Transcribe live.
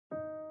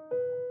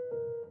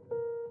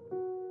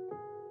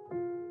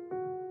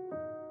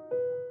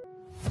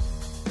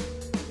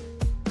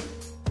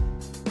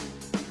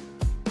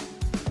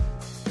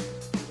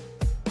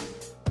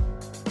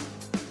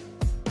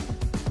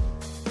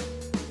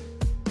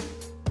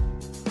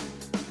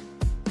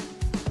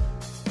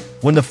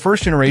When the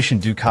first generation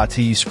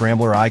Ducati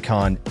Scrambler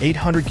Icon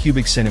 800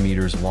 cubic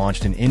centimeters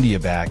launched in India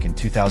back in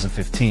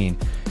 2015,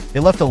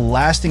 it left a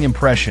lasting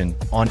impression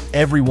on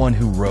everyone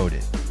who rode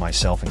it,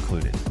 myself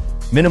included.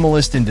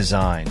 Minimalist in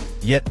design,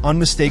 yet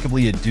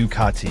unmistakably a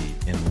Ducati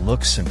in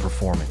looks and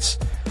performance,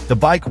 the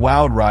bike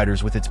wowed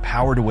riders with its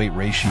power-to-weight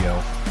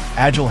ratio,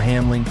 agile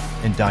handling,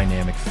 and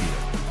dynamic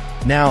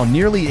feel. Now,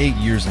 nearly 8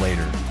 years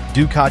later,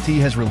 Ducati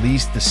has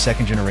released the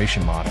second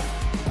generation model,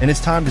 and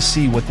it's time to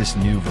see what this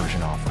new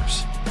version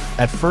offers.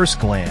 At first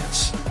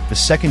glance, the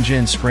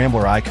second-gen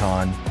Scrambler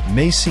Icon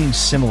may seem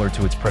similar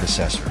to its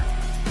predecessor,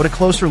 but a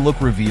closer look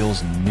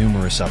reveals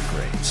numerous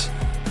upgrades.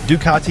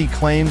 Ducati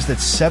claims that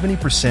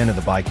 70% of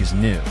the bike is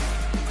new,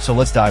 so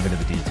let's dive into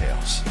the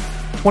details.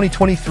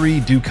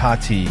 2023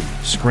 Ducati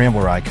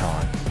Scrambler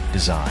Icon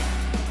design.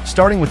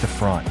 Starting with the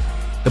front,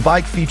 the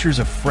bike features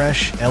a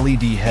fresh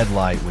LED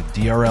headlight with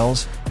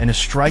DRLs and a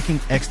striking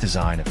X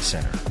design at the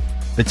center.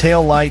 The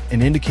tail light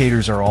and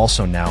indicators are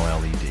also now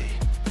LED.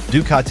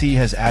 Ducati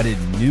has added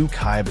new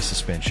Kaiba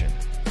suspension,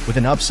 with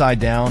an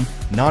upside-down,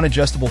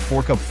 non-adjustable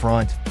fork up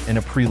front and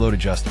a preload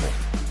adjustable,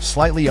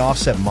 slightly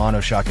offset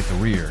monoshock at the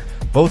rear,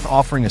 both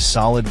offering a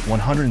solid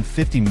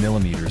 150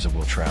 millimeters of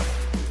wheel travel.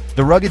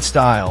 The rugged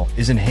style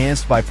is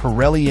enhanced by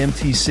Pirelli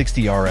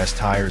MT60 RS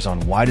tires on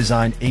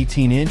Y-Design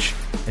 18-inch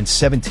and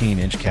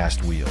 17-inch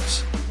cast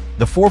wheels.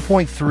 The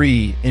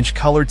 4.3-inch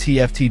color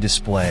TFT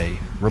display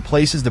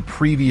replaces the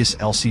previous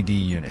LCD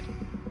unit,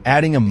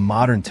 adding a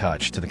modern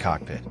touch to the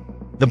cockpit.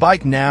 The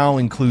bike now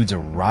includes a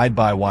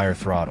ride-by-wire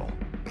throttle,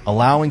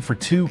 allowing for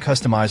 2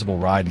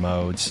 customizable ride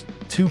modes,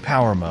 2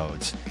 power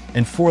modes,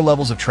 and 4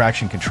 levels of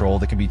traction control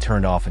that can be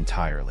turned off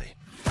entirely.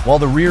 While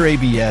the rear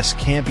ABS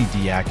can't be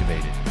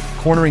deactivated,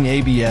 cornering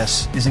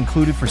ABS is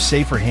included for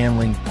safer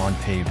handling on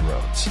paved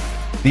roads.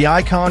 The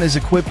Icon is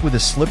equipped with a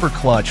slipper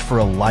clutch for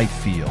a light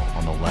feel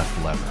on the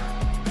left lever.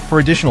 For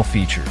additional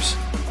features,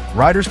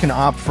 riders can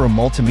opt for a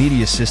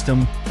multimedia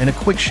system and a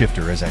quick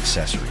shifter as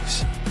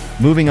accessories.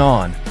 Moving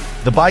on,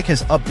 the bike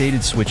has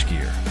updated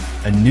switchgear,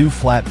 a new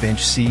flat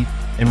bench seat,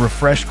 and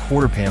refreshed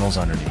quarter panels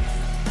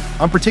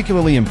underneath. I'm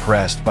particularly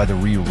impressed by the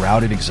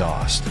rerouted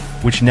exhaust,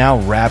 which now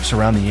wraps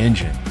around the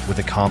engine with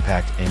a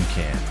compact end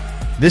can.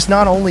 This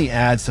not only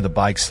adds to the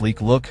bike's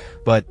sleek look,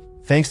 but,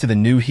 thanks to the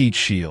new heat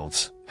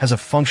shields, has a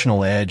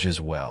functional edge as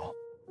well.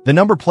 The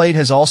number plate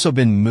has also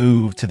been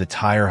moved to the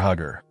tire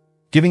hugger,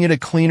 giving it a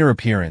cleaner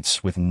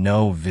appearance with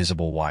no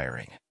visible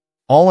wiring.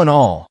 All in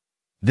all,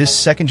 this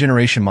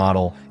second-generation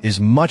model is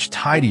much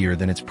tidier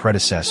than its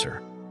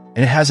predecessor,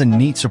 and it has a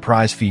neat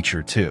surprise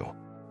feature too.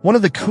 One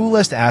of the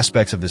coolest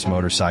aspects of this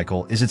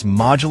motorcycle is its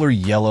modular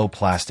yellow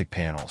plastic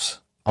panels.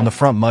 On the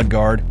front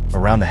mudguard,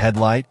 around the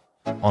headlight,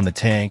 on the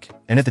tank,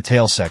 and at the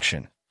tail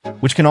section,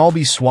 which can all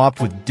be swapped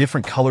with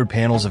different colored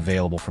panels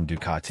available from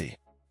Ducati.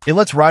 It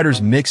lets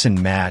riders mix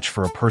and match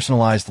for a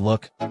personalized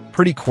look,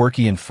 pretty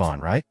quirky and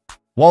fun, right?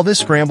 While this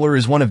Scrambler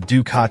is one of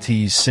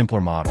Ducati's simpler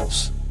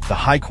models, the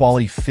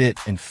high-quality fit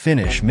and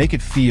finish make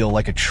it feel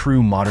like a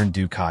true modern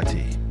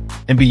Ducati.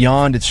 And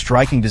beyond its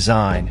striking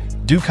design,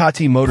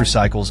 Ducati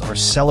motorcycles are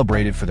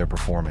celebrated for their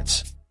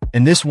performance.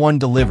 And this one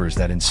delivers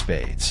that in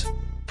spades.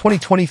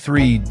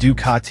 2023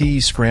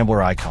 Ducati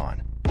Scrambler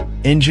Icon.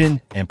 Engine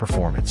and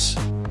performance.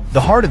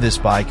 The heart of this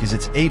bike is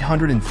its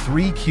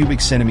 803 cubic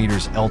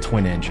centimeters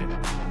L-twin engine,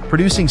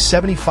 producing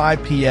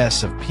 75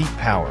 PS of peak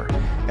power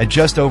at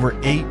just over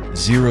 8,000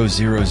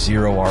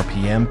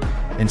 RPM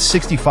and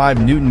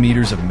 65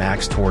 Newton-meters of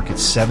max torque at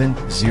 7,000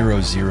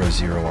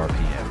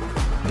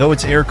 RPM. Though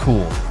it's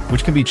air-cooled,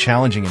 which can be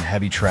challenging in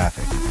heavy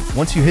traffic,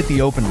 once you hit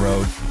the open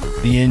road,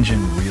 the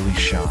engine really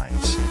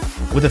shines.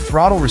 With a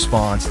throttle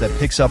response that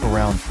picks up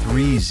around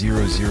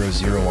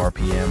 3,000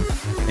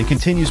 RPM and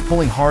continues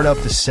pulling hard up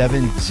to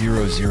 7,000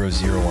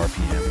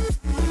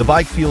 RPM. The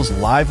bike feels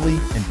lively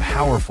and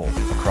powerful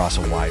across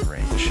a wide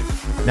range.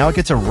 Now it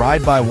gets a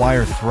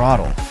ride-by-wire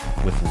throttle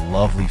with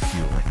lovely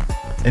fueling.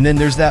 And then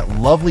there's that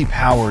lovely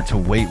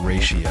power-to-weight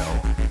ratio.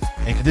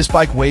 And this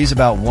bike weighs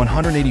about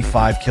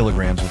 185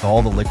 kilograms with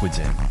all the liquids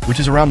in, which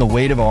is around the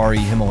weight of RE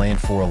Himalayan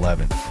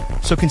 411.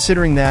 So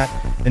considering that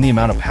and the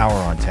amount of power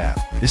on tap,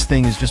 this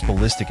thing is just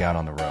ballistic out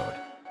on the road.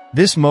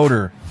 This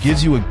motor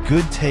gives you a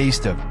good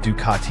taste of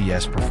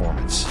Ducati-esque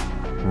performance.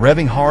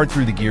 Revving hard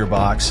through the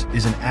gearbox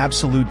is an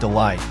absolute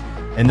delight,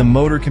 and the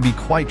motor can be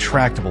quite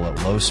tractable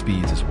at low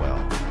speeds as well.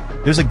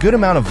 There's a good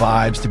amount of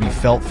vibes to be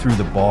felt through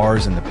the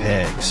bars and the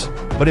pegs,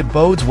 but it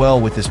bodes well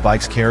with this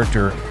bike's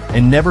character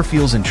and never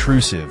feels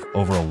intrusive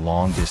over a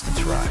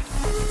long-distance ride.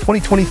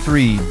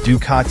 2023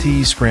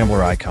 Ducati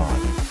Scrambler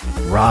Icon.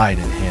 Ride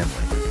and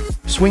handling.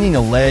 Swinging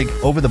a leg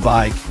over the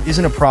bike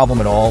isn't a problem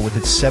at all with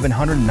its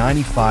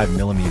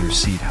 795mm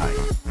seat height.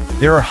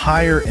 There are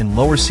higher and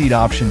lower seat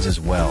options as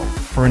well,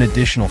 for an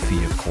additional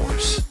fee of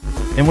course.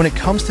 And when it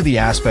comes to the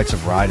aspects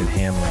of ride and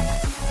handling,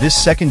 this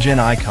second-gen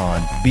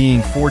Icon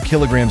being 4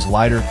 kilograms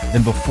lighter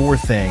than before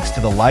thanks to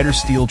the lighter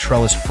steel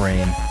trellis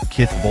frame,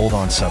 Kith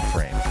bolt-on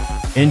subframe,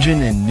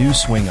 engine and new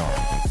swing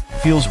arm,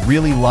 feels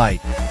really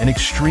light and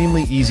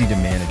extremely easy to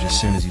manage as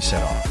soon as you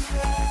set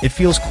off. It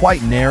feels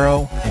quite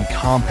narrow and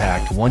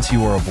compact once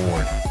you are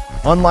aboard,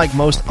 unlike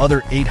most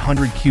other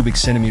 800 cubic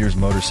centimeters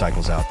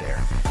motorcycles out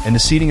there, and the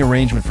seating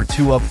arrangement for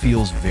two up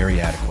feels very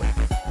adequate.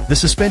 The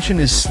suspension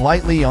is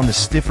slightly on the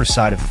stiffer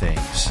side of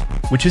things,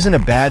 which isn't a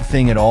bad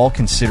thing at all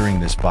considering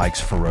this bike's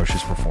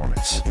ferocious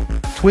performance.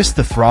 Twist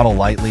the throttle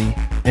lightly,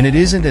 and it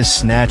isn't as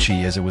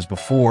snatchy as it was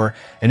before,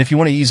 and if you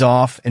want to ease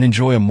off and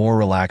enjoy a more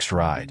relaxed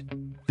ride,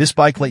 this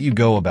bike let you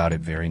go about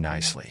it very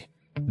nicely.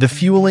 The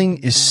fueling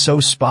is so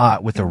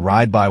spot with the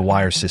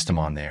ride-by-wire system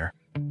on there,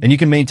 and you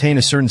can maintain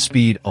a certain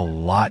speed a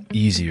lot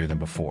easier than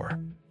before.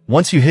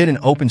 Once you hit an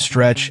open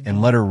stretch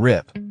and let her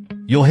rip,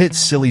 you'll hit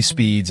silly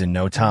speeds in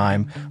no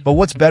time, but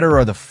what's better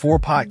are the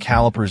 4-pot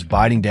calipers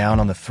biting down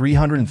on the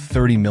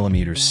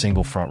 330mm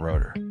single front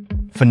rotor.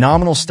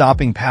 Phenomenal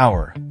stopping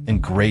power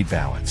and great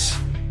balance.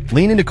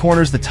 Lean into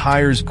corners, the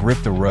tires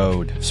grip the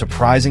road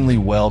surprisingly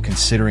well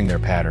considering their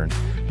pattern,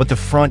 but the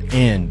front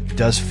end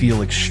does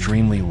feel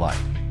extremely light.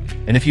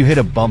 And if you hit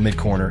a bump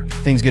mid-corner,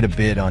 things get a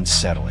bit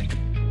unsettling.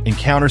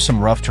 Encounter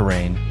some rough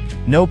terrain,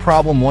 no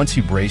problem once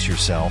you brace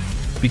yourself,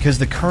 because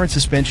the current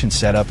suspension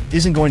setup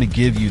isn't going to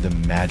give you the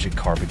magic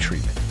carpet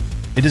treatment.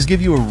 It does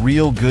give you a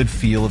real good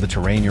feel of the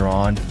terrain you're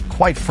on.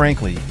 Quite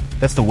frankly,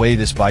 that's the way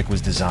this bike was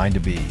designed to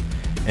be.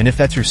 And if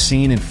that's your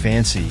scene and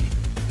fancy,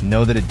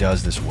 know that it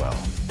does this well.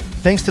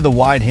 Thanks to the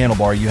wide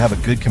handlebar, you have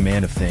a good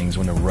command of things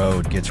when the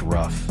road gets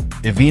rough.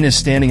 If Venus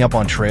standing up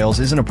on trails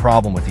isn't a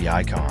problem with the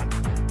Icon.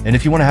 And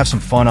if you want to have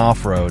some fun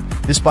off-road,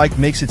 this bike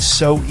makes it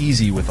so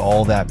easy with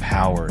all that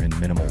power and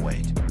minimal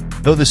weight.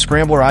 Though the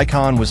Scrambler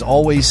Icon was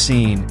always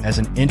seen as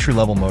an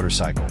entry-level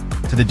motorcycle,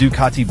 to the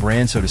Ducati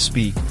brand so to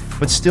speak,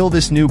 but still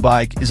this new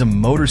bike is a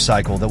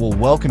motorcycle that will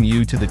welcome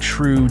you to the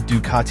true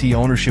Ducati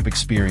ownership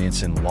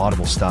experience in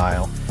laudable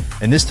style,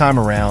 and this time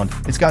around,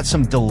 it's got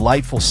some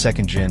delightful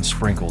second-gen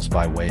sprinkles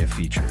by way of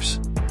features.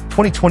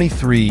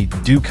 2023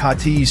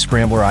 Ducati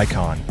Scrambler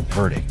Icon,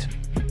 verdict.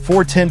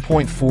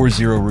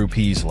 410.40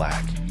 rupees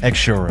lakh.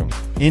 Ex-showroom,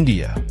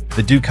 India.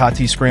 The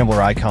Ducati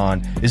Scrambler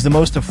Icon is the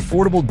most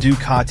affordable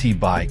Ducati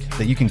bike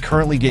that you can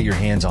currently get your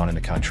hands on in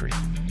the country.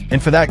 And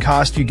for that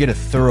cost, you get a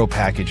thorough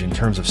package in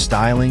terms of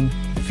styling,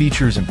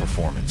 features, and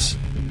performance.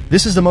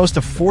 This is the most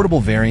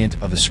affordable variant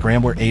of the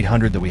Scrambler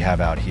 800 that we have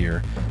out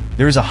here.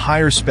 There is a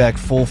higher spec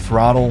full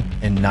throttle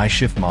and night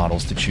shift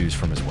models to choose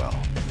from as well.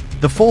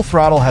 The full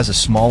throttle has a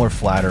smaller,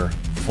 flatter,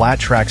 flat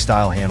track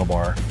style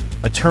handlebar,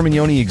 a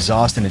Terminioni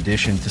exhaust in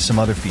addition to some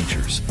other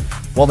features,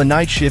 while the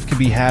night shift can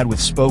be had with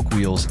spoke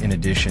wheels in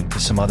addition to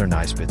some other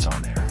nice bits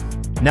on there.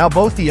 Now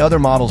both the other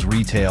models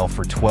retail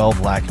for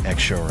 12 lakh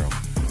ex-showroom,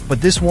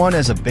 but this one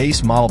as a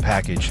base model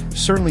package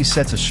certainly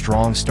sets a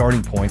strong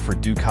starting point for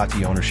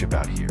Ducati ownership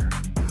out here.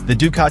 The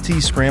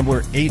Ducati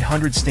Scrambler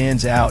 800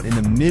 stands out in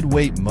the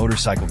mid-weight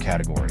motorcycle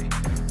category,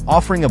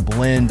 offering a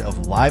blend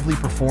of lively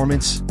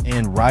performance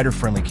and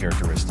rider-friendly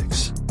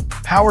characteristics.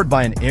 Powered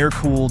by an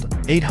air-cooled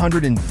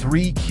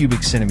 803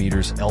 cubic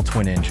centimeters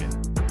L-twin engine,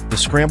 the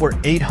Scrambler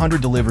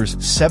 800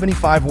 delivers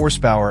 75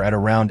 horsepower at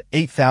around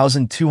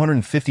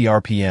 8,250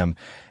 RPM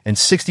and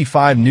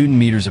 65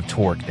 Newton-meters of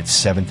torque at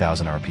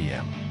 7,000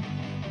 RPM.